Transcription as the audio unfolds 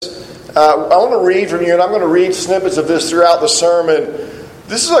I want to read from you, and I'm going to read snippets of this throughout the sermon.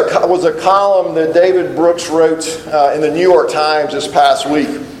 This was a column that David Brooks wrote in the New York Times this past week.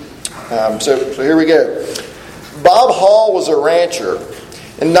 So here we go. Bob Hall was a rancher.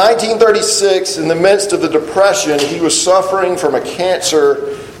 In 1936, in the midst of the Depression, he was suffering from a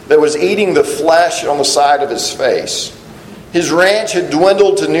cancer that was eating the flesh on the side of his face. His ranch had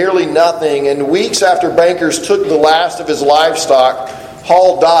dwindled to nearly nothing, and weeks after bankers took the last of his livestock,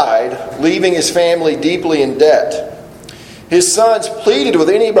 Hall died, leaving his family deeply in debt. His sons pleaded with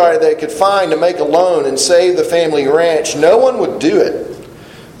anybody they could find to make a loan and save the family ranch. No one would do it.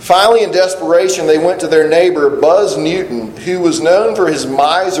 Finally, in desperation, they went to their neighbor, Buzz Newton, who was known for his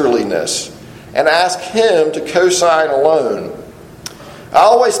miserliness, and asked him to co-sign a loan. I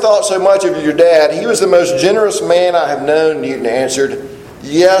always thought so much of your dad. He was the most generous man I have known, Newton answered.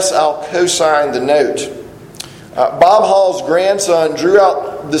 Yes, I'll co-sign the note. Bob Hall's grandson drew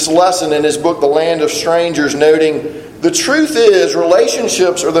out this lesson in his book, The Land of Strangers, noting, the truth is,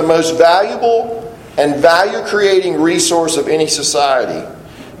 relationships are the most valuable and value-creating resource of any society.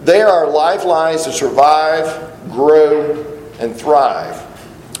 They are lifelines to survive, grow, and thrive.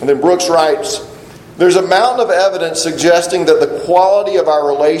 And then Brooks writes, there's a mountain of evidence suggesting that the quality of our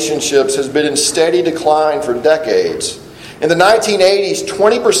relationships has been in steady decline for decades. In the 1980s,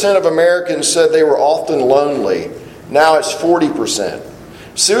 20% of Americans said they were often lonely. Now it's 40%.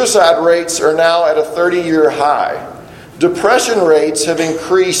 Suicide rates are now at a 30-year high. Depression rates have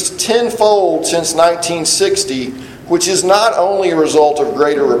increased tenfold since 1960, which is not only a result of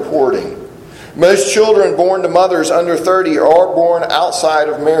greater reporting. Most children born to mothers under 30 are born outside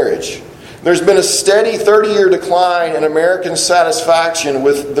of marriage. There's been a steady 30-year decline in American satisfaction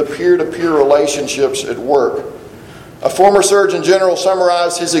with the peer-to-peer relationships at work. A former Surgeon General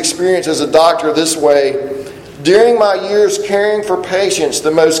summarized his experience as a doctor this way: during my years caring for patients,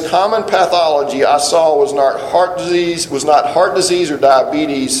 the most common pathology I saw was not heart disease or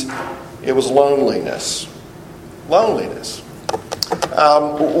diabetes. It was loneliness. Loneliness.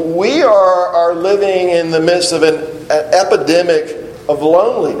 We are living in the midst of an epidemic of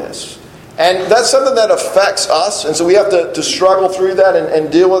loneliness. And that's something that affects us, and so we have to struggle through that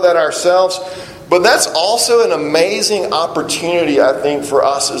and deal with that ourselves. But that's also an amazing opportunity, I think, for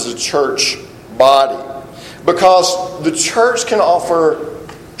us as a church body. Because the church can offer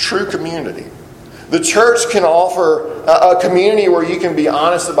true community. The church can offer a community where you can be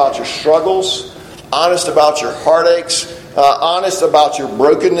honest about your struggles, honest about your heartaches, honest about your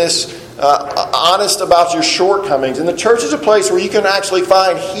brokenness, honest about your shortcomings. And the church is a place where you can actually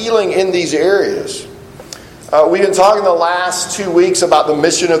find healing in these areas. We've been talking the last 2 weeks about the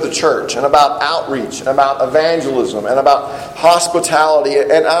mission of the church and about outreach and about evangelism and about hospitality.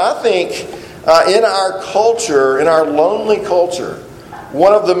 And I think in our culture, in our lonely culture,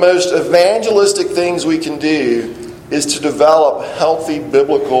 one of the most evangelistic things we can do is to develop healthy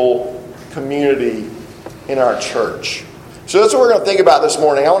biblical community in our church. So that's what we're going to think about this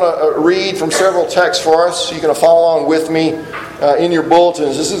morning. I want to read from several texts for us so you can follow along with me in your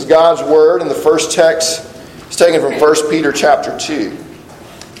bulletins. This is God's Word, and the first text is taken from 1 Peter chapter 2.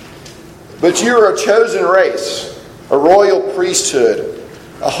 But you are a chosen race, a royal priesthood,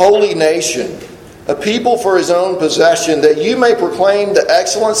 a holy nation, a people for his own possession, that you may proclaim the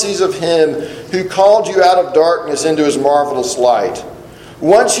excellencies of him who called you out of darkness into his marvelous light.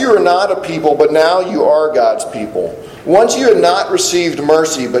 Once you were not a people, but now you are God's people. Once you had not received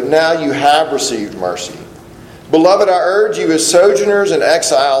mercy, but now you have received mercy. Beloved, I urge you as sojourners and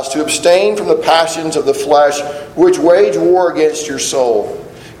exiles to abstain from the passions of the flesh, which wage war against your soul.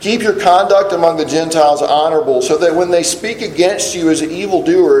 Keep your conduct among the Gentiles honorable, so that when they speak against you as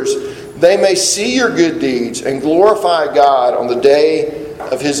evildoers, they may see your good deeds and glorify God on the day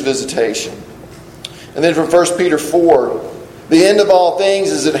of his visitation. And then from 1 Peter 4, the end of all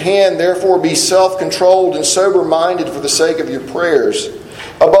things is at hand, therefore be self-controlled and sober-minded for the sake of your prayers.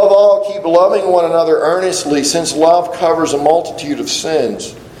 Above all, keep loving one another earnestly, since love covers a multitude of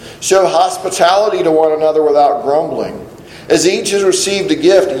sins. Show hospitality to one another without grumbling. As each has received a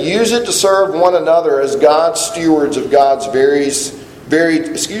gift, use it to serve one another as good stewards of God's varied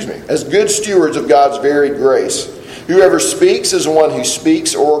grace. Whoever speaks is one who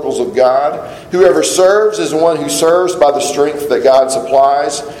speaks oracles of God. Whoever serves is one who serves by the strength that God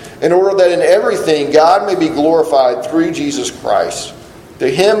supplies, in order that in everything God may be glorified through Jesus Christ. To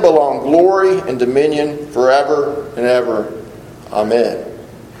him belong glory and dominion forever and ever. Amen.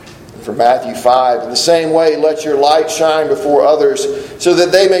 And from Matthew 5, in the same way, let your light shine before others, so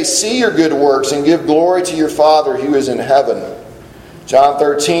that they may see your good works and give glory to your Father who is in heaven. John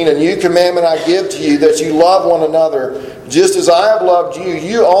 13, a new commandment I give to you, that you love one another. Just as I have loved you,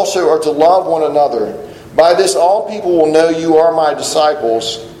 you also are to love one another. By this all people will know you are my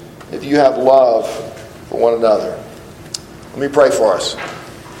disciples, if you have love for one another. Let me pray for us.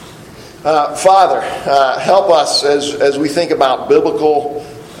 Father, help us as we think about biblical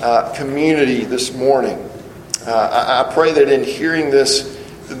community this morning. I pray that in hearing this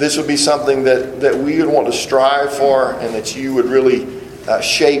would be something that we would want to strive for, and that you would really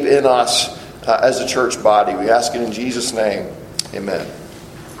shape in us as a church body. We ask it in Jesus' name. Amen.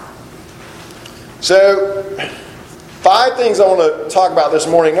 So, 5 things I want to talk about this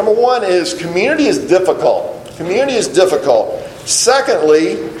morning. Number 1 is community is difficult. Community is difficult.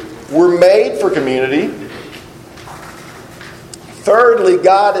 Secondly, we're made for community. Thirdly,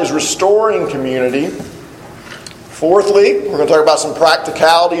 God is restoring community. Fourthly, we're going to talk about some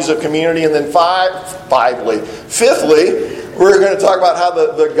practicalities of community. And then fifthly, we're going to talk about how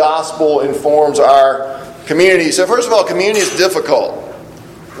the gospel informs our community. So first of all, community is difficult.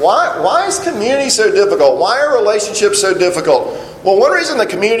 Why is community so difficult? Why are relationships so difficult? Well, one reason that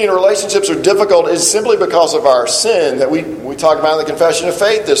community and relationships are difficult is simply because of our sin that we talked about in the Confession of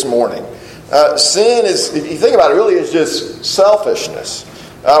Faith this morning. Sin is, if you think about it, really is just selfishness.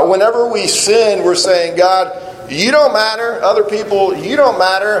 Whenever we sin, we're saying, God, you don't matter. Other people, you don't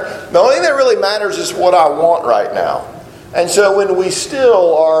matter. The only thing that really matters is what I want right now. And so when we steal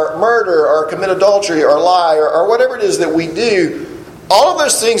or murder or commit adultery or lie or whatever it is that we do, all of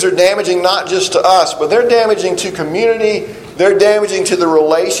those things are damaging not just to us, but they're damaging to community. They're damaging to the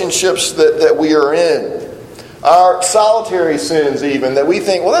relationships that we are in. Our solitary sins even, that we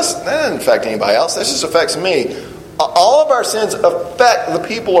think, well, that doesn't affect anybody else. That just affects me. All of our sins affect the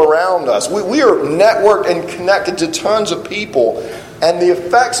people around us. We are networked and connected to tons of people. And the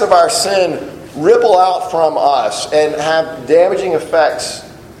effects of our sin ripple out from us and have damaging effects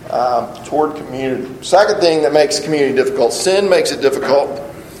toward community. Second thing that makes community difficult, sin makes it difficult.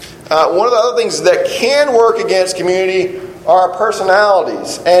 One of the other things that can work against community are our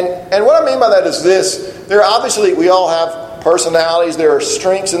personalities. And what I mean by that is this. We all have personalities. There are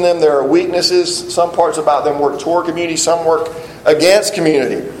strengths in them. There are weaknesses. Some parts about them work toward community. Some work against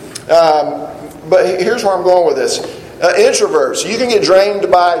community. But here's where I'm going with this. Introverts, you can get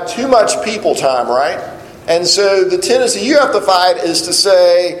drained by too much people time, right? And so the tendency you have to fight is to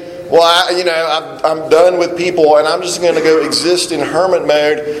say, well, I'm done with people and I'm just going to go exist in hermit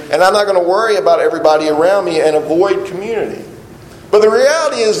mode and I'm not going to worry about everybody around me and avoid community. But the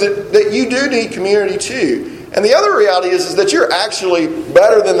reality is that you do need community too. And the other reality is that you're actually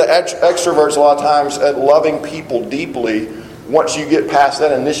better than the extroverts a lot of times at loving people deeply once you get past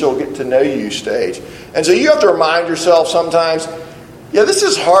that initial get to know you stage. And so you have to remind yourself sometimes, yeah, this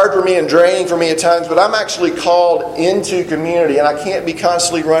is hard for me and draining for me at times, but I'm actually called into community and I can't be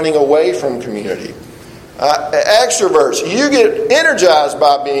constantly running away from community. Extroverts, you get energized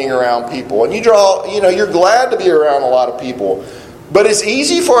by being around people and you're glad to be around a lot of people. But it's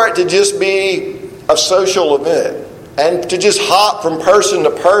easy for it to just be a social event and to just hop from person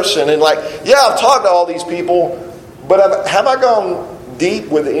to person and I've talked to all these people, but have I gone deep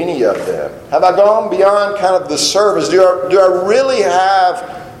with any of them? Have I gone beyond kind of the surface? Do I really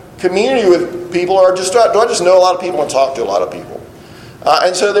have community with people, or do I just know a lot of people and talk to a lot of people?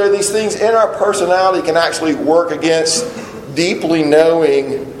 And so there are these things in our personality can actually work against deeply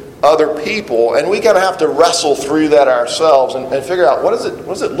knowing other people, and we kind of have to wrestle through that ourselves and figure out what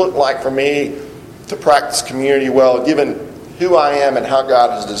does it look like for me to practice community well, given who I am and how God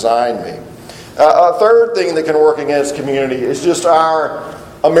has designed me. A third thing that can work against community is just our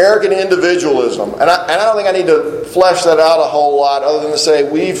American individualism. And I don't think I need to flesh that out a whole lot other than to say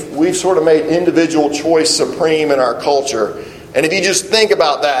we've sort of made individual choice supreme in our culture. And if you just think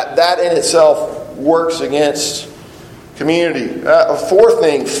about that in itself works against community. A fourth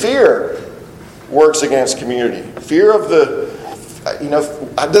thing, fear works against community. Fear of it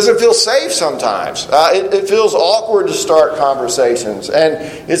doesn't feel safe sometimes. It feels awkward to start conversations. And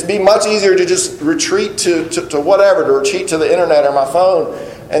it'd be much easier to just retreat to whatever, to retreat to the internet or my phone.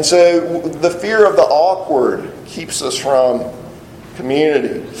 And so the fear of the awkward keeps us from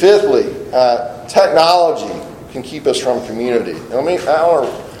community. Fifthly, technology can keep us from community. I want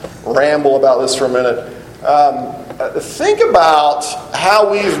to ramble about this for a minute. Think about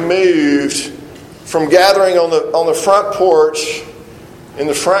how we've moved from gathering on the front porch, in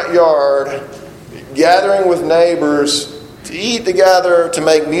the front yard, gathering with neighbors, to eat together, to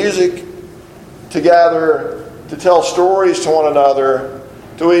make music together, to tell stories to one another,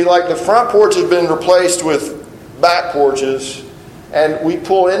 to the front porch has been replaced with back porches, and we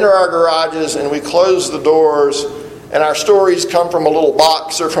pull into our garages and we close the doors and our stories come from a little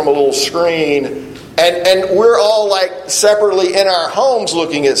box or from a little screen, and we're all like separately in our homes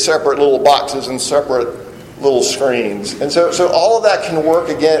looking at separate little boxes and separate little screens. And so all of that can work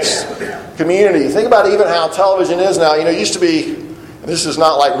against community. Think about even how television is now. It used to be, this is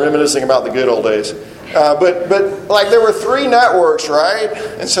not like reminiscing about the good old days, but like there were 3 networks, right?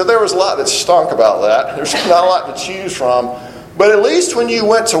 And so there was a lot that stunk about that. There's not a lot to choose from. But at least when you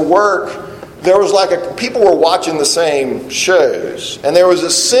went to work, there was people were watching the same shows. And there was a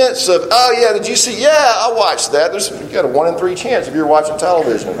sense of, oh yeah, did you see? Yeah, I watched that. You got a 1 in 3 chance if you're watching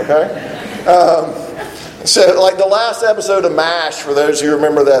television, okay? So like the last episode of MASH, for those who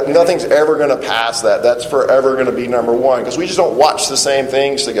remember that, nothing's ever going to pass that. That's forever going to be number 1 because we just don't watch the same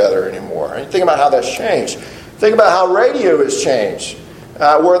things together anymore. And think about how that's changed. Think about how radio has changed,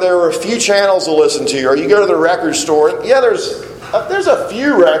 where there were a few channels to listen to. Or you go to the record store, and yeah, there's a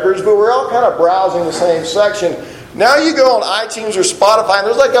few records, but we're all kind of browsing the same section. Now you go on iTunes or Spotify, and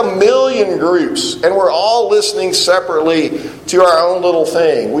there's like 1 million groups, and we're all listening separately to our own little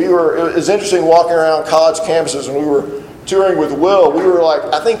thing. It was interesting walking around college campuses when we were touring with Will. We were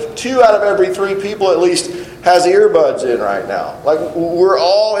like, I think 2 out of every 3 people at least has earbuds in right now. Like we're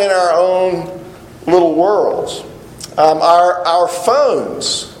all in our own little worlds. Our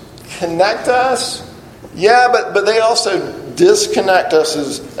phones connect us, yeah, but they also disconnect us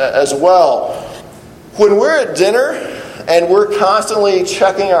as well. When we're at dinner and we're constantly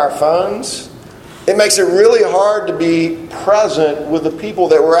checking our phones, it makes it really hard to be present with the people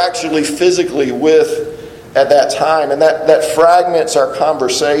that we're actually physically with at that time, and that fragments our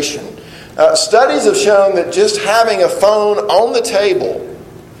conversation. Studies have shown that just having a phone on the table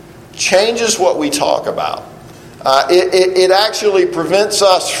changes what we talk about. It actually prevents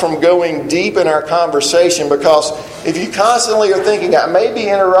us from going deep in our conversation, because if you constantly are thinking, I may be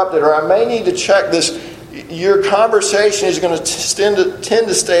interrupted or I may need to check this, your conversation is going to tend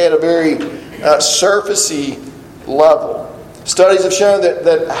to stay at a very surfacey level. Studies have shown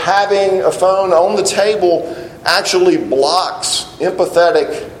that having a phone on the table actually blocks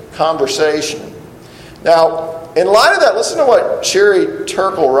empathetic conversation. Now, in light of that, listen to what Sherry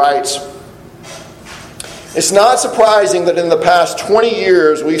Turkle writes. It's not surprising that in the past 20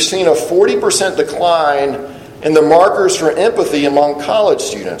 years, we've seen a 40% decline in the markers for empathy among college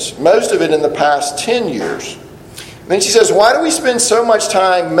students, most of it in the past 10 years. And then she says, why do we spend so much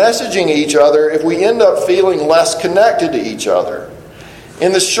time messaging each other if we end up feeling less connected to each other?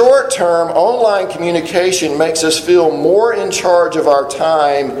 In the short term, online communication makes us feel more in charge of our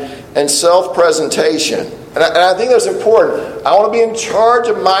time and self-presentation. And I think that's important. I want to be in charge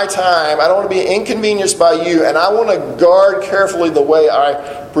of my time. I don't want to be inconvenienced by you. And I want to guard carefully the way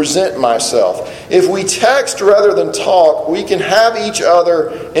I present myself. If we text rather than talk, we can have each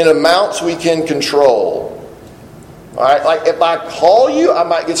other in amounts we can control. All right? Like if I call you, I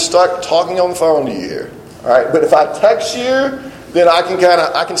might get stuck talking on the phone to you. All right? But if I text you, then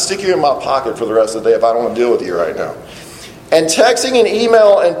I can stick you in my pocket for the rest of the day if I don't want to deal with you right now. And texting and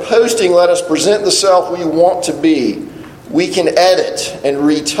email and posting let us present the self we want to be. We can edit and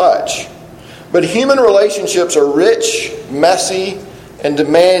retouch. But human relationships are rich, messy, and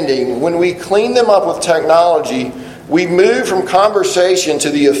demanding. When we clean them up with technology, we move from conversation to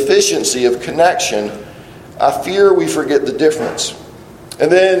the efficiency of connection. I fear we forget the difference.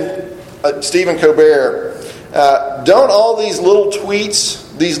 And then Stephen Colbert, don't all these little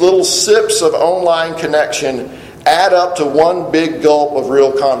tweets, these little sips of online connection add up to one big gulp of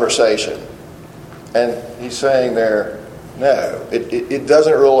real conversation? And he's saying there, no, it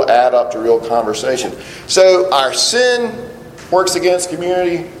doesn't really add up to real conversation. So our sin works against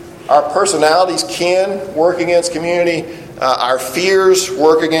community. Our personalities can work against community. Our fears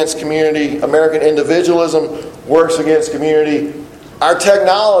work against community. American individualism works against community. Our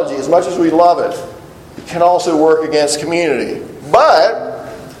technology, as much as we love it, can also work against community. But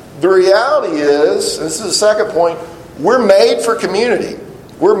the reality is, and this is the second point, we're made for community.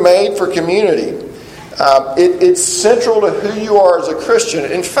 We're made for community. It's central to who you are as a Christian.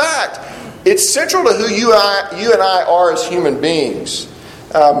 In fact, it's central to who you and I are as human beings.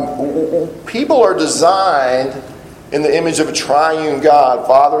 People are designed in the image of a triune God,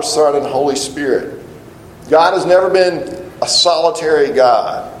 Father, Son, and Holy Spirit. God has never been a solitary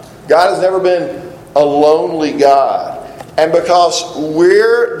God. God has never been a lonely God. And because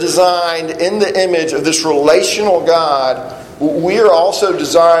we're designed in the image of this relational God, we are also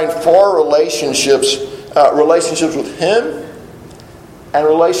designed for relationships with Him and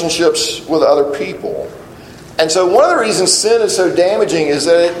relationships with other people. And so one of the reasons sin is so damaging is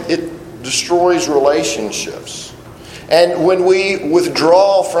that it destroys relationships. And when we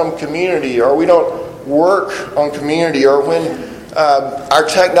withdraw from community, or we don't work on community or when our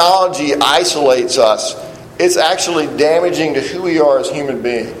technology isolates us, it's actually damaging to who we are as human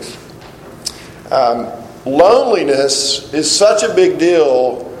beings. Loneliness is such a big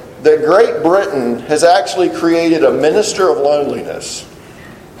deal that Great Britain has actually created a minister of loneliness.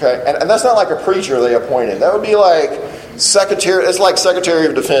 Okay, and that's not like a preacher they appointed. That would be like secretary. It's like Secretary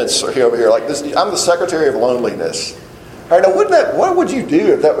of Defense over here. Like this, I'm the Secretary of Loneliness. All right, now what would you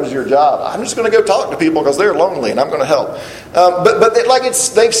do if that was your job? I'm just going to go talk to people because they're lonely and I'm going to help.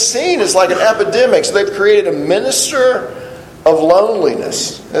 They've seen it's like an epidemic, so they've created a minister of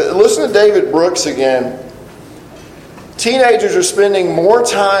loneliness. Listen to David Brooks again. Teenagers are spending more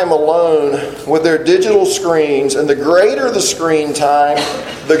time alone with their digital screens, and the greater the screen time,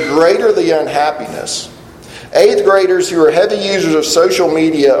 the greater the unhappiness. 8th graders who are heavy users of social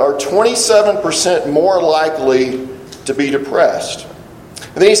media are 27% more likely to be depressed.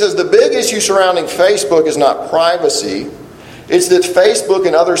 And then he says the big issue surrounding Facebook is not privacy. It's that Facebook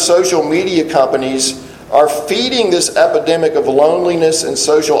and other social media companies are feeding this epidemic of loneliness and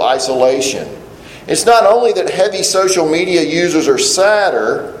social isolation. It's not only that heavy social media users are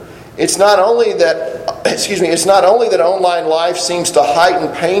sadder, it's not only that online life seems to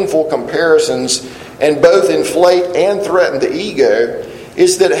heighten painful comparisons and both inflate and threaten the ego.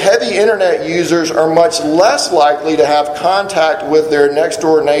 It's that heavy internet users are much less likely to have contact with their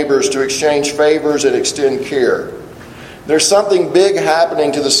next-door neighbors to exchange favors and extend care. There's something big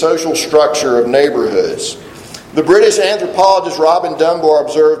happening to the social structure of neighborhoods. The British anthropologist Robin Dunbar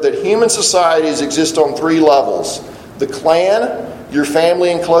observed that human societies exist on 3 levels: the clan, your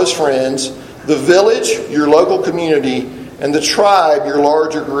family and close friends; the village, your local community; and the tribe, your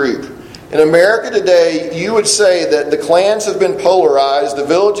larger group. In America today, you would say that the clans have been polarized, the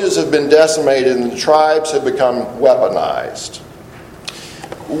villages have been decimated, and the tribes have become weaponized.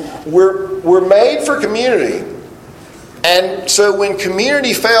 We're made for community. And so when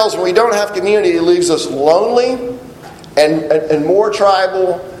community fails, when we don't have community, it leaves us lonely and more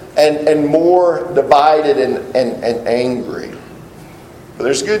tribal and more divided and angry. But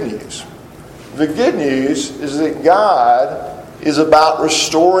there's good news. The good news is that God is about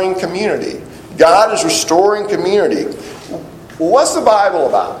restoring community. God is restoring community. What's the Bible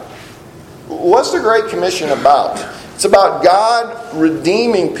about? What's the Great Commission about? It's about God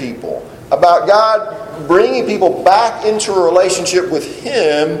redeeming people, about God bringing people back into a relationship with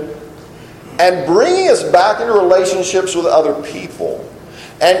Him and bringing us back into relationships with other people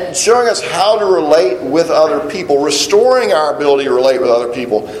and showing us how to relate with other people, restoring our ability to relate with other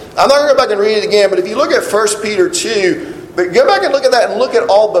people. I'm not going to go back and read it again, but if you look at 1 Peter 2, but go back and look at that and look at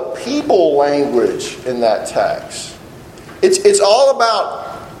all the people language in that text. It's all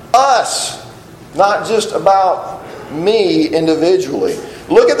about us, not just about me individually.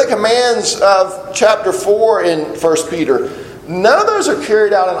 Look at the commands of chapter 4 in 1 Peter. None of those are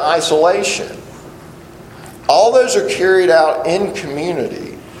carried out in isolation. All those are carried out in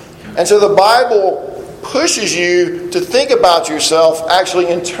community. And so the Bible pushes you to think about yourself actually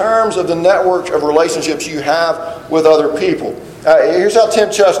in terms of the network of relationships you have with other people. Here's how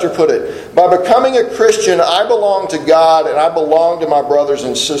Tim Chester put it. By becoming a Christian, I belong to God and I belong to my brothers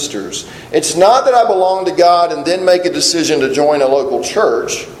and sisters. It's not that I belong to God and then make a decision to join a local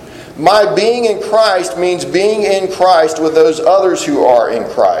church. My being in Christ means being in Christ with those others who are in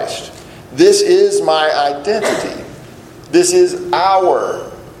Christ. This is my identity. This is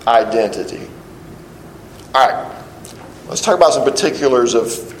our identity. All right. Let's talk about some particulars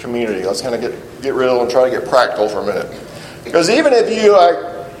of community. Let's kind of get real and try to get practical for a minute. Because even if you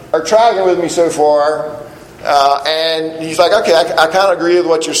are tracking with me so far, and you're like, okay, I kind of agree with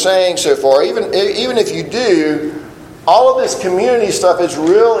what you're saying so far. Even if you do, all of this community stuff, it's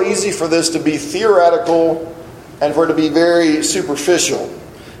real easy for this to be theoretical and for it to be very superficial.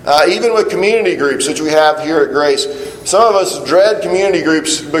 Even with community groups, which we have here at Grace, some of us dread community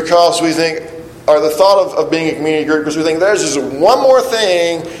groups because we think, or the thought of being a community group, because we think there's just one more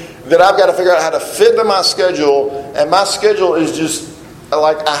thing that I've got to figure out how to fit into my schedule, and my schedule is just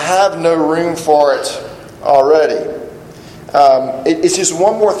like I have no room for it already. It's just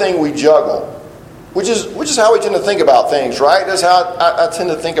one more thing we juggle, which is how we tend to think about things, right? That's how I tend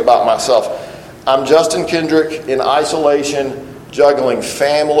to think about myself. I'm Justin Kendrick in isolation, juggling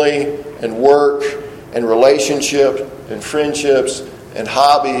family and work and relationship and friendships and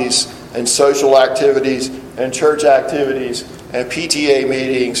hobbies and social activities and church activities and PTA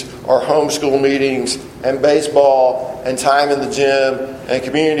meetings or homeschool meetings and baseball and time in the gym and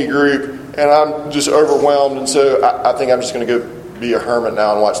community group, and I'm just overwhelmed, and so I think I'm just going to go be a hermit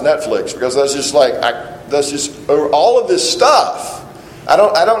now and watch Netflix, because that's just all of this stuff. I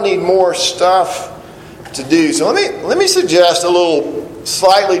don't need more stuff to do. So let me suggest a little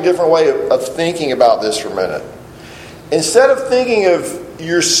slightly different way of thinking about this for a minute. Instead of thinking of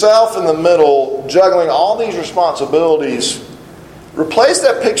yourself in the middle, juggling all these responsibilities, replace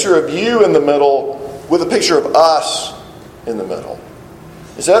that picture of you in the middle with a picture of us in the middle.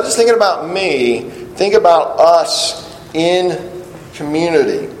 Instead of just thinking about me, think about us in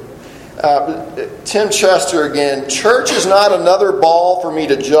community. Tim Chester again, church is not another ball for me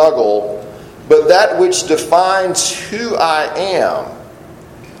to juggle, but that which defines who I am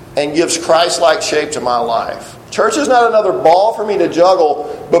and gives Christ-like shape to my life. Church is not another ball for me to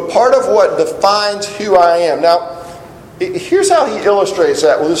juggle, but part of what defines who I am. Now, here's how he illustrates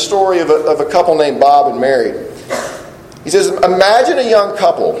that with a story of a couple named Bob and Mary. He says, imagine a young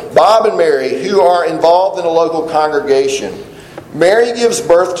couple, Bob and Mary, who are involved in a local congregation. Mary gives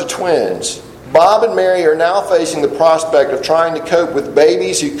birth to twins. Bob and Mary are now facing the prospect of trying to cope with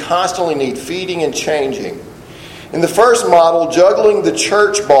babies who constantly need feeding and changing. In the first model, juggling the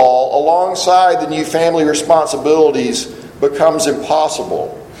church ball alongside the new family responsibilities becomes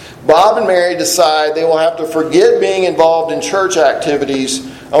impossible. Bob and Mary decide they will have to forget being involved in church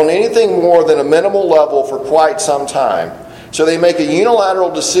activities on anything more than a minimal level for quite some time. So they make a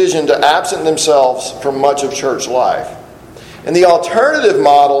unilateral decision to absent themselves from much of church life. In the alternative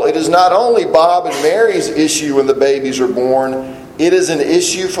model, it is not only Bob and Mary's issue when the babies are born, it is an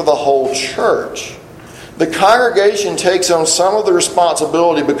issue for the whole church. The congregation takes on some of the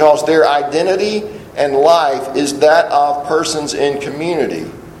responsibility because their identity and life is that of persons in community.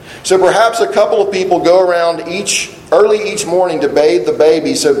 So perhaps a couple of people go around early each morning to bathe the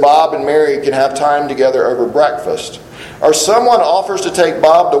baby so Bob and Mary can have time together over breakfast. Or someone offers to take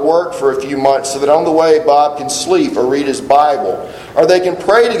Bob to work for a few months so that on the way Bob can sleep or read his Bible. Or they can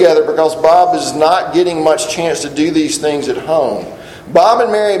pray together because Bob is not getting much chance to do these things at home. Bob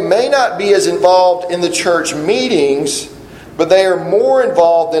and Mary may not be as involved in the church meetings, but they are more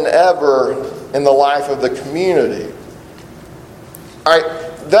involved than ever in the life of the community. All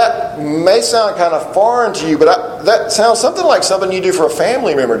right, that may sound kind of foreign to you, but that sounds something like something you do for a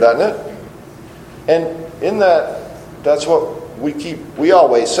family member, doesn't it? And in that's what we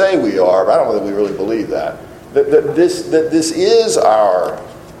always say we are, but I don't know that we really believe that. That this is our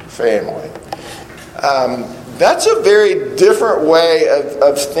family. That's a very different way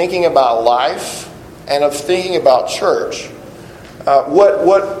of thinking about life and of thinking about church.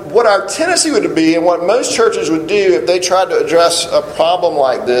 What our tendency would be, and what most churches would do if they tried to address a problem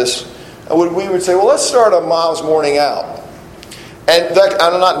like this, we would say, well, let's start a Mom's Morning Out. And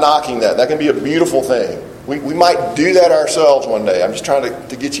I'm not knocking that. That can be a beautiful thing. We might do that ourselves one day. I'm just trying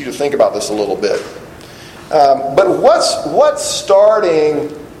to get you to think about this a little bit. But what's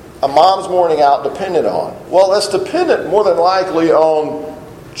starting a Mom's Morning Out dependent on? Well, that's dependent more than likely on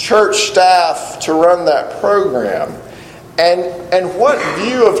church staff to run that program. And what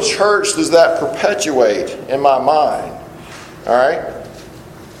view of church does that perpetuate in my mind? All right?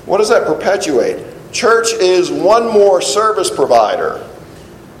 What does that perpetuate? Church is one more service provider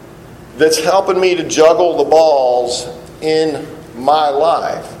that's helping me to juggle the balls in my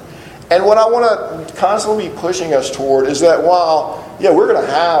life. And what I want to constantly be pushing us toward is that while, we're going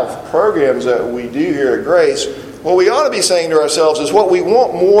to have programs that we do here at Grace, what we ought to be saying to ourselves is what we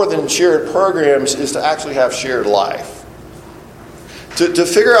want more than shared programs is to actually have shared life. To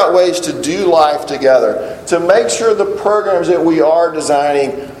figure out ways to do life together. To make sure the programs that we are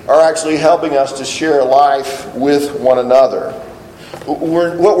designing are actually helping us to share life with one another.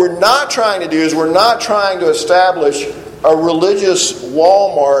 What we're not trying to do is we're not trying to establish a religious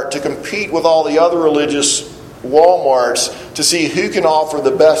Walmart to compete with all the other religious Walmarts to see who can offer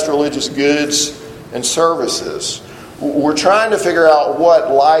the best religious goods and services. We're trying to figure out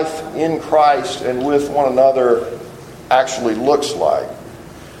what life in Christ and with one another actually looks like.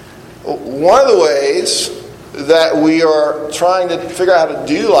 One of the ways that we are trying to figure out how to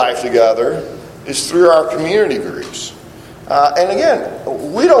do life together is through our community groups. And again,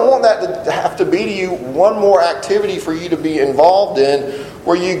 we don't want that to have to be to you one more activity for you to be involved in,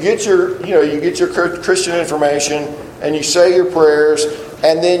 where you get your Christian information and you say your prayers,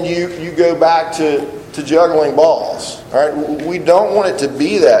 and then you go back to juggling balls. All right, we don't want it to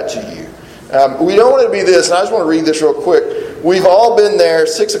be that to you. We don't want it to be this, and I just want to read this real quick. We've all been there,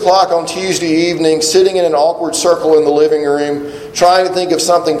 6 o'clock on Tuesday evening, sitting in an awkward circle in the living room, trying to think of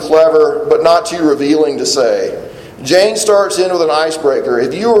something clever, but not too revealing to say. Jane starts in with an icebreaker.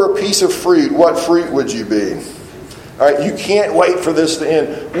 If you were a piece of fruit, what fruit would you be? All right, you can't wait for this to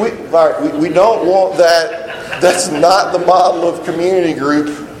end. We don't want that. That's not the model of community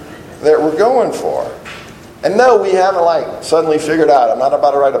group that we're going for. And no, we haven't suddenly figured out. I'm not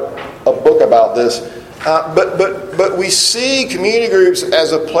about to write a book about this. But we see community groups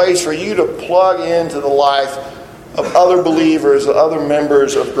as a place for you to plug into the life of other believers, other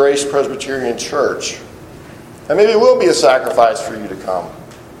members of Grace Presbyterian Church. And maybe it will be a sacrifice for you to come,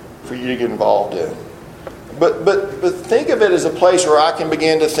 for you to get involved in. But think of it as a place where I can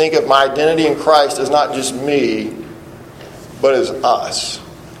begin to think of my identity in Christ as not just me, but as us,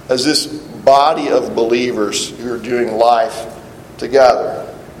 as this body of believers who are doing life together.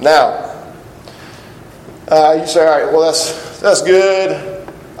 Now, you say, all right, well, that's good.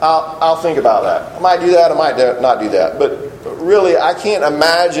 I'll think about that. I might do that, I might not do that. But really, I can't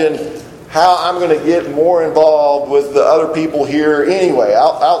imagine how I'm going to get more involved with the other people here anyway,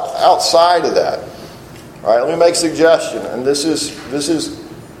 outside of that. All right, let me make a suggestion. And this is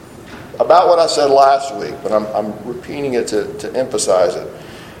about what I said last week, but I'm repeating it to emphasize it.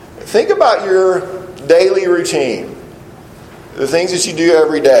 Think about your daily routine. The things that you do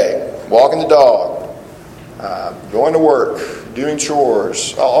every day. Walking the dog. Going to work. Doing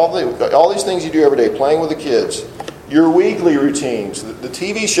chores. All these things you do every day. Playing with the kids. Your weekly routines. The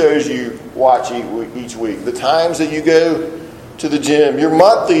TV shows you watch each week. The times that you go to the gym. Your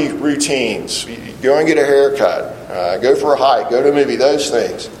monthly routines. You go and get a haircut. Go for a hike. Go to a movie. Those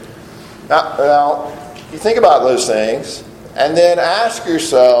things. Now, you think about those things. And then ask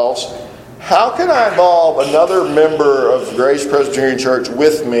yourselves, how can I involve another member of Grace Presbyterian Church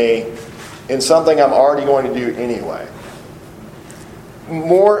with me in something I'm already going to do anyway?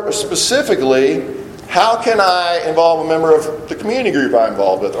 More specifically, how can I involve a member of the community group I'm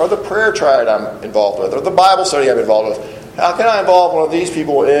involved with, or the prayer triad I'm involved with, or the Bible study I'm involved with? How can I involve one of these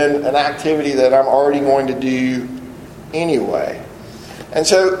people in an activity that I'm already going to do anyway? And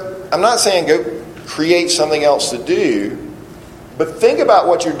so, I'm not saying go create something else to do, but think about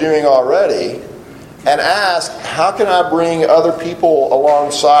what you're doing already and ask, how can I bring other people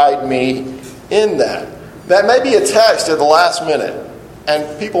alongside me in that? That may be a text at the last minute,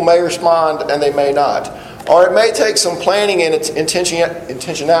 and people may respond and they may not. Or it may take some planning and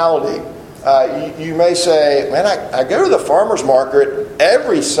intentionality. You may say, man, I go to the farmer's market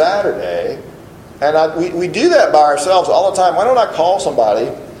every Saturday, and we do that by ourselves all the time. Why don't I call somebody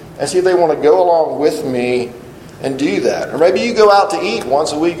and see if they want to go along with me and do that? Or maybe you go out to eat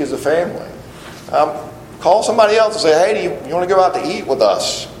once a week as a family. Call somebody else and say, hey, do you want to go out to eat with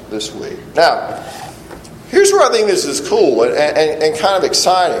us this week? Now, here's where I think this is cool and kind of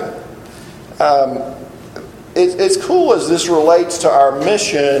exciting. It's cool as this relates to our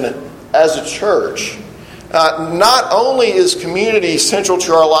mission as a church. Not only is community central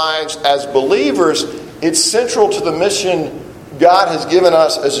to our lives as believers, it's central to the mission God has given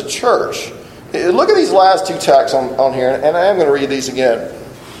us as a church. Look at these last two texts on here, and I am going to read these again.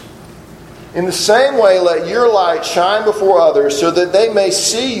 In the same way, let your light shine before others so that they may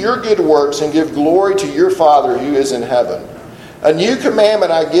see your good works and give glory to your Father who is in heaven. A new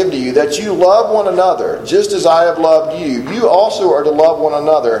commandment I give to you, that you love one another, just as I have loved you. You also are to love one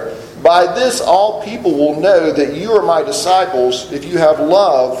another. By this all people will know that you are my disciples if you have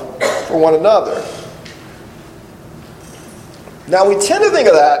love for one another. Now, we tend to think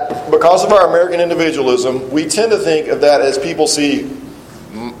of that, because of our American individualism, we tend to think of that as people see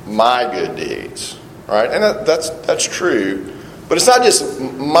my good deeds, right? And that's true. But it's not just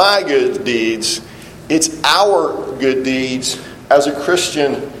my good deeds, it's our good deeds as a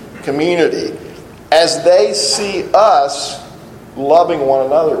Christian community. As they see us loving one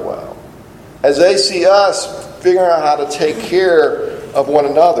another well. As they see us figuring out how to take care of one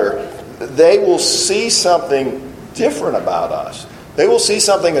another, they will see something different about us. They will see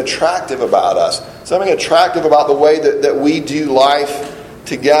something attractive about us. Something attractive about the way that we do life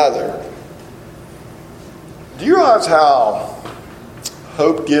together. Do you realize how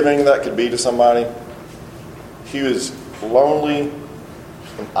hope-giving that could be to somebody who is lonely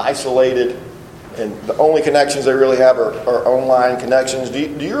and isolated, and the only connections they really have are online connections? Do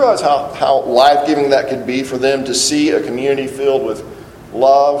you realize how life-giving that could be for them to see a community filled with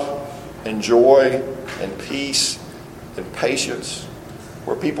love and joy and peace and patience,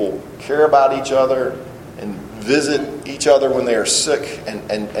 where people care about each other and visit each other when they are sick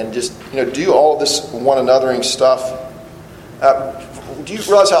and just do all this one anothering stuff? Do you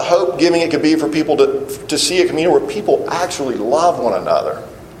realize how hope-giving it could be for people to see a community where people actually love one another?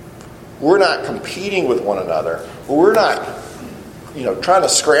 We're not competing with one another. We're not trying to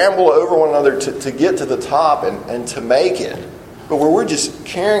scramble over one another to get to the top and to make it. But where we're just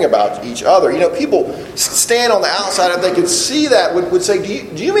caring about each other. People stand on the outside, and they could see that, would say,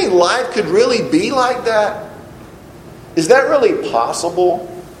 do you mean life could really be like that? Is that really possible?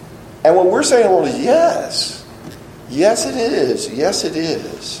 And what we're saying, well, is yes. Yes, it is. Yes, it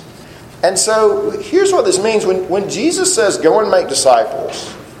is. And so here's what this means. When Jesus says, go and make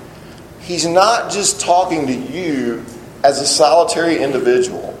disciples, he's not just talking to you as a solitary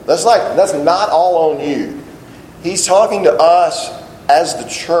individual. That's not all on you. He's talking to us as the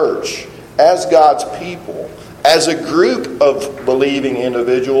church, as God's people, as a group of believing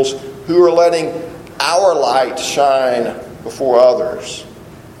individuals who are letting our light shine before others.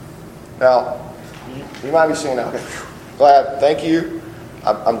 Now, you might be saying, okay, glad, thank you.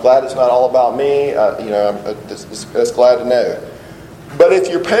 I'm glad it's not all about me. That's glad to know. But if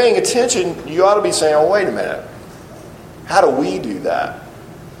you're paying attention, you ought to be saying, oh, wait a minute. How do we do that?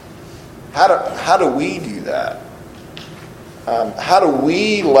 How do we do that? How do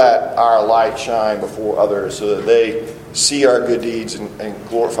we let our light shine before others so that they see our good deeds and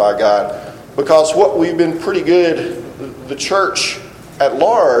glorify God? Because what we've been pretty good, the church at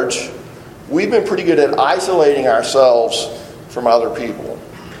large, we've been pretty good at isolating ourselves from other people.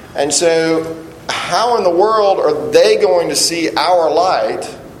 And so how in the world are they going to see our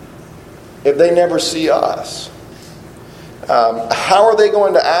light if they never see us? How are they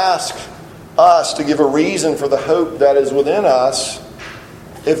going to ask us to give a reason for the hope that is within us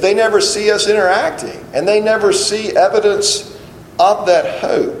if they never see us interacting and they never see evidence of that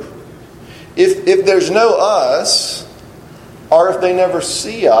hope? If there's no us, or if they never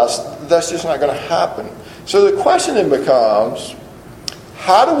see us, that's just not going to happen. So the question then becomes,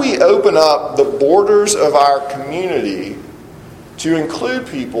 how do we open up the borders of our community to include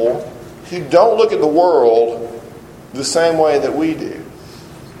people who don't look at the world the same way that we do?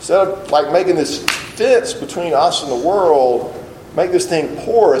 Instead of making this fence between us and the world, make this thing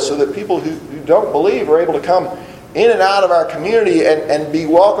porous so that people who don't believe are able to come in and out of our community and be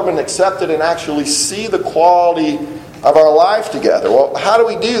welcome and accepted and actually see the quality of our life together. Well, how do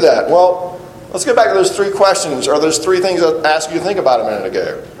we do that? Well, let's go back to those three questions, or those three things I asked you to think about a minute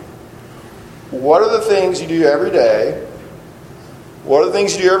ago. What are the things you do every day? What are the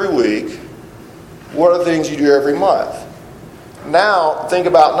things you do every week? What are the things you do every month? Now, think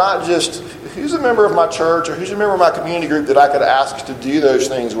about not just who's a member of my church or who's a member of my community group that I could ask to do those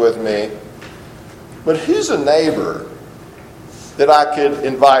things with me, but who's a neighbor that I could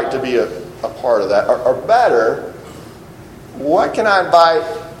invite to be a part of that? Or better, what can I invite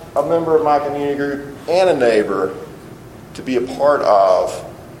a member of my community group and a neighbor to be a part of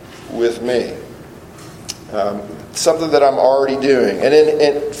with me? Something that I'm already doing. And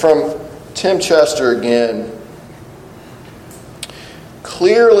then from Tim Chester again,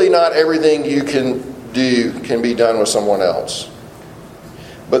 clearly not everything you can do can be done with someone else.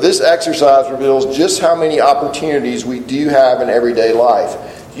 But this exercise reveals just how many opportunities we do have in everyday life.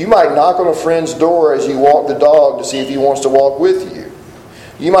 You might knock on a friend's door as you walk the dog to see if he wants to walk with you.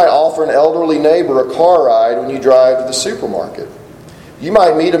 You might offer an elderly neighbor a car ride when you drive to the supermarket. You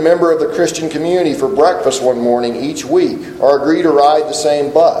might meet a member of the Christian community for breakfast one morning each week, or agree to ride the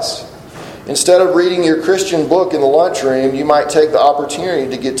same bus. Instead of reading your Christian book in the lunchroom, you might take the opportunity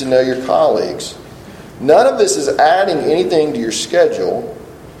to get to know your colleagues. None of this is adding anything to your schedule.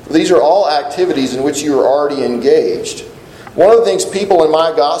 These are all activities in which you are already engaged. One of the things people in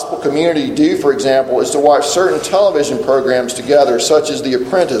my gospel community do, for example, is to watch certain television programs together, such as The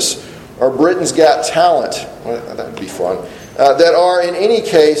Apprentice or Britain's Got Talent. Well, that would be fun. That are, in any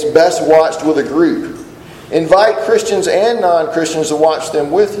case, best watched with a group. Invite Christians and non-Christians to watch them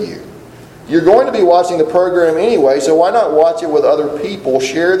with you. You're going to be watching the program anyway, so why not watch it with other people,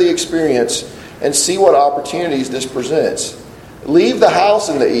 share the experience, and see what opportunities this presents. Leave the house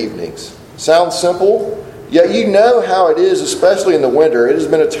in the evenings. Sounds simple? Yet you know how it is, especially in the winter. It has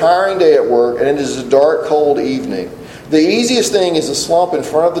been a tiring day at work, and it is a dark, cold evening. The easiest thing is to slump in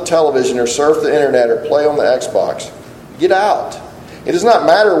front of the television or surf the internet or play on the Xbox. Get out. It does not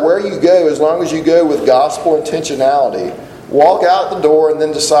matter where you go as long as you go with gospel intentionality. Walk out the door and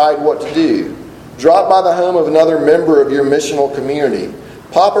then decide what to do. Drop by the home of another member of your missional community.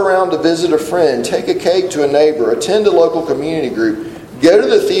 Pop around to visit a friend. Take a cake to a neighbor. Attend a local community group. Go to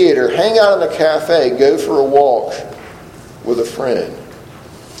the theater. Hang out in a cafe. Go for a walk with a friend.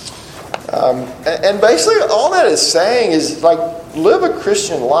 And basically all that is saying is live a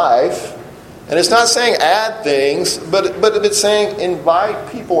Christian life. And it's not saying add things, but it's saying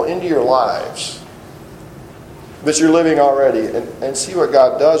invite people into your lives that you're living already and see what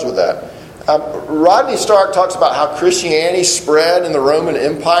God does with that. Rodney Stark talks about how Christianity spread in the Roman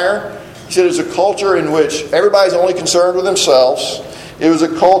Empire. He said it was a culture in which everybody's only concerned with themselves. It was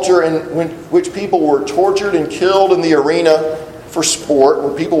a culture in which people were tortured and killed in the arena for sport,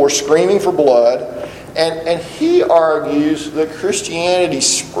 where people were screaming for blood. And he argues that Christianity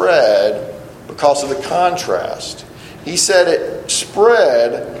spread because of the contrast. He said it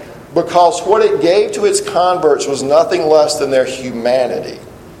spread because what it gave to its converts was nothing less than their humanity.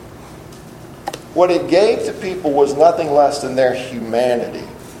 What it gave to people was nothing less than their humanity.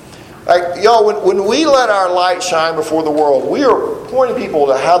 Like, y'all, when we let our light shine before the world, we are pointing people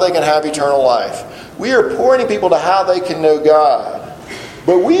to how they can have eternal life. We are pointing people to how they can know God.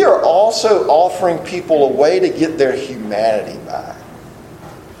 But we are also offering people a way to get their humanity back.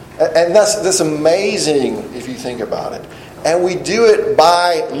 And that's amazing if you think about it. And we do it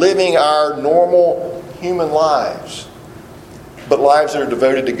by living our normal human lives. But lives that are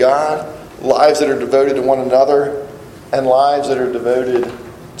devoted to God, lives that are devoted to one another, and lives that are devoted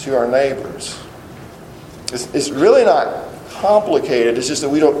to our neighbors. It's really not complicated. It's just that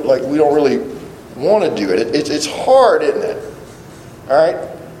we don't really want to do it. It's hard, isn't it? All right?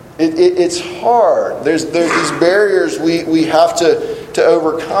 It's hard. There's these barriers we have to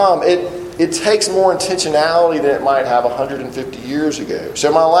overcome. It takes more intentionality than it might have 150 years ago.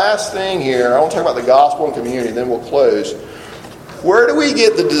 So my last thing here, I want to talk about the gospel and community, then we'll close. Where do we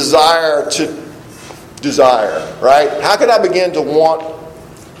get the desire to desire, right? How can I begin to want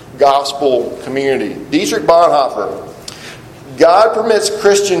gospel community? Dietrich Bonhoeffer. God permits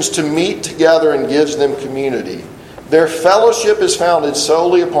Christians to meet together and gives them community. Their fellowship is founded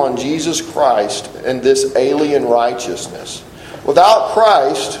solely upon Jesus Christ and this alien righteousness. Without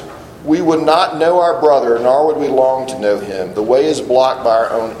Christ, we would not know our brother, nor would we long to know him. The way is blocked by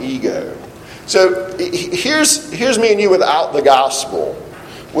our own ego. So here's me and you without the gospel.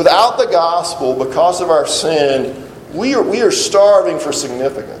 Without the gospel, because of our sin, we are starving for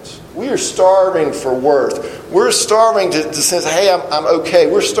significance. We are starving for worth. We're starving to say, hey, I'm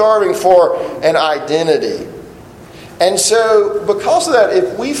okay. We're starving for an identity. And so because of that,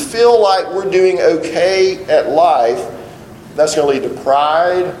 if we feel like we're doing okay at life, that's going to lead to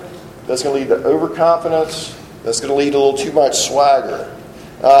pride. That's going to lead to overconfidence. That's going to lead to a little too much swagger.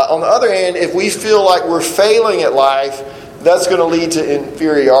 On the other hand, if we feel like we're failing at life, that's going to lead to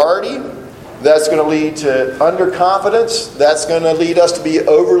inferiority. That's going to lead to underconfidence. That's going to lead us to be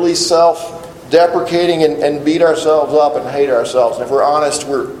overly self-deprecating and beat ourselves up and hate ourselves. And if we're honest,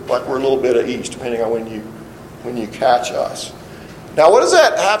 we're a little bit of each, depending on when you catch us. Now, what does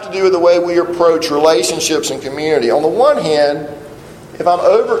that have to do with the way we approach relationships and community? On the one hand, if I'm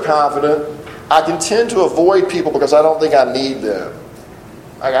overconfident, I can tend to avoid people because I don't think I need them.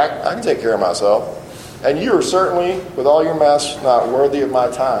 I can take care of myself. And you are certainly, with all your mess, not worthy of my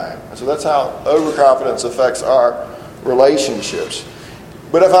time. And so that's how overconfidence affects our relationships.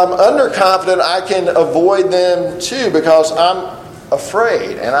 But if I'm underconfident, I can avoid them too because I'm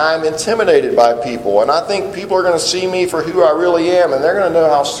afraid and I'm intimidated by people. And I think people are going to see me for who I really am, and they're going to know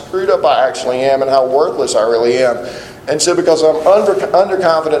how screwed up I actually am and how worthless I really am. And so because I'm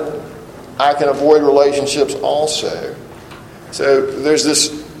underconfident, I can avoid relationships also. So there's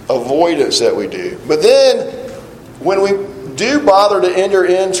this avoidance that we do. But then when we do bother to enter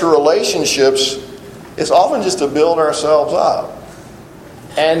into relationships, it's often just to build ourselves up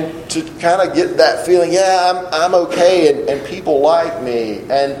and to kind of get that feeling, yeah, I'm okay and people like me.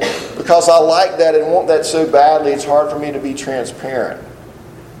 And because I like that and want that so badly, it's hard for me to be transparent.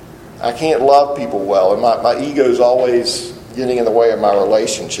 I can't love people well, and my ego is always getting in the way of my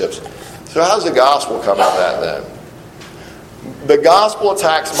relationships. So how does the gospel come at that then? The gospel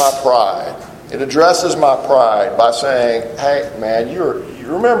attacks my pride. It addresses my pride by saying, hey, man, you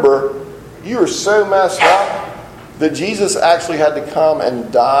remember, you are so messed up that Jesus actually had to come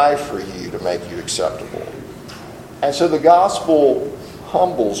and die for you to make you acceptable. And so the gospel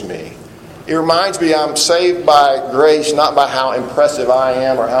humbles me. It reminds me I'm saved by grace, not by how impressive I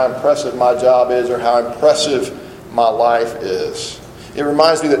am or how impressive my job is or how impressive my life is. It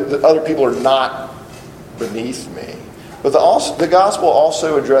reminds me that other people are not beneath me. But the gospel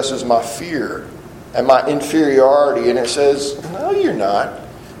also addresses my fear and my inferiority. And it says, no, you're not.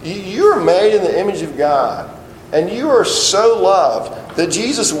 You are made in the image of God. And you are so loved that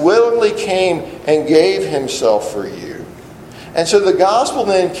Jesus willingly came and gave himself for you. And so the gospel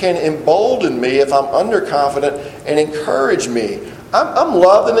then can embolden me if I'm underconfident and encourage me. I'm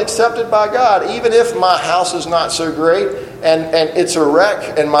loved and accepted by God, even if my house is not so great and it's a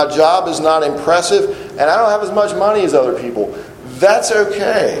wreck and my job is not impressive and I don't have as much money as other people. That's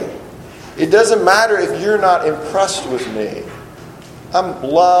okay. It doesn't matter if you're not impressed with me. I'm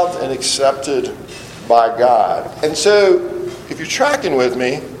loved and accepted by God. And so, if you're tracking with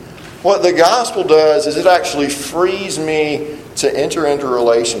me, what the gospel does is it actually frees me to enter into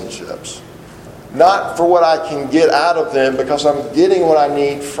relationships. Not for what I can get out of them, because I'm getting what I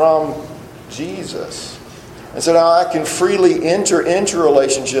need from Jesus. And so now I can freely enter into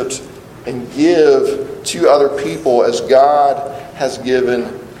relationships and give to other people as God has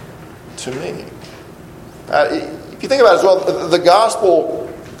given to me. If you think about it as well, the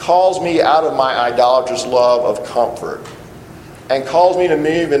gospel calls me out of my idolatrous love of comfort and calls me to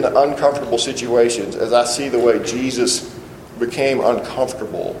move into uncomfortable situations as I see the way Jesus became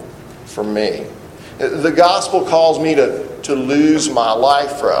uncomfortable for me. The gospel calls me to lose my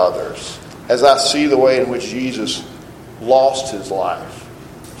life for others as I see the way in which Jesus lost his life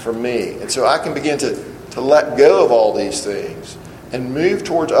for me. And so I can begin to let go of all these things and move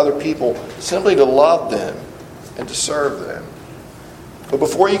towards other people simply to love them and to serve them. But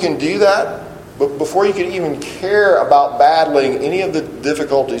before you can do that, before you can even care about battling any of the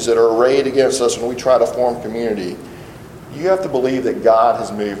difficulties that are arrayed against us when we try to form community, you have to believe that God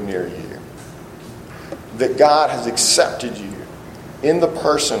has moved near you. That God has accepted you in the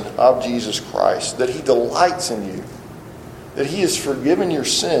person of Jesus Christ. That he delights in you. That he has forgiven your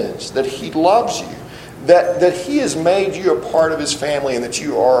sins. That he loves you. That he has made you a part of his family and that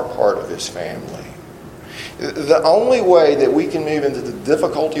you are a part of his family. The only way that we can move into the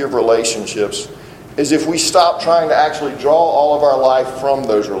difficulty of relationships is if we stop trying to actually draw all of our life from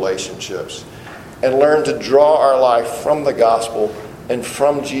those relationships and learn to draw our life from the gospel and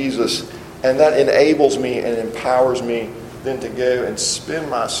from Jesus. And that enables me and empowers me then to go and spend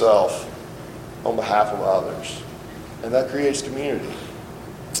myself on behalf of others. And that creates community.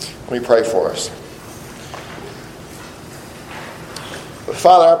 Let me pray for us.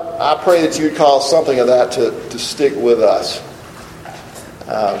 Father, I pray that you would cause something of that to stick with us.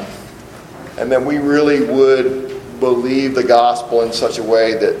 And that we really would believe the gospel in such a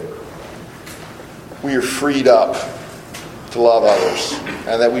way that we are freed up to love others,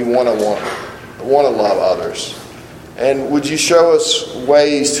 and that we want to love others. And would you show us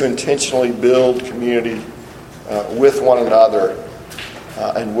ways to intentionally build community with one another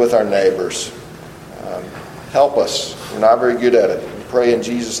and with our neighbors? Help us. We're not very good at it. We pray in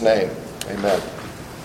Jesus' name. Amen.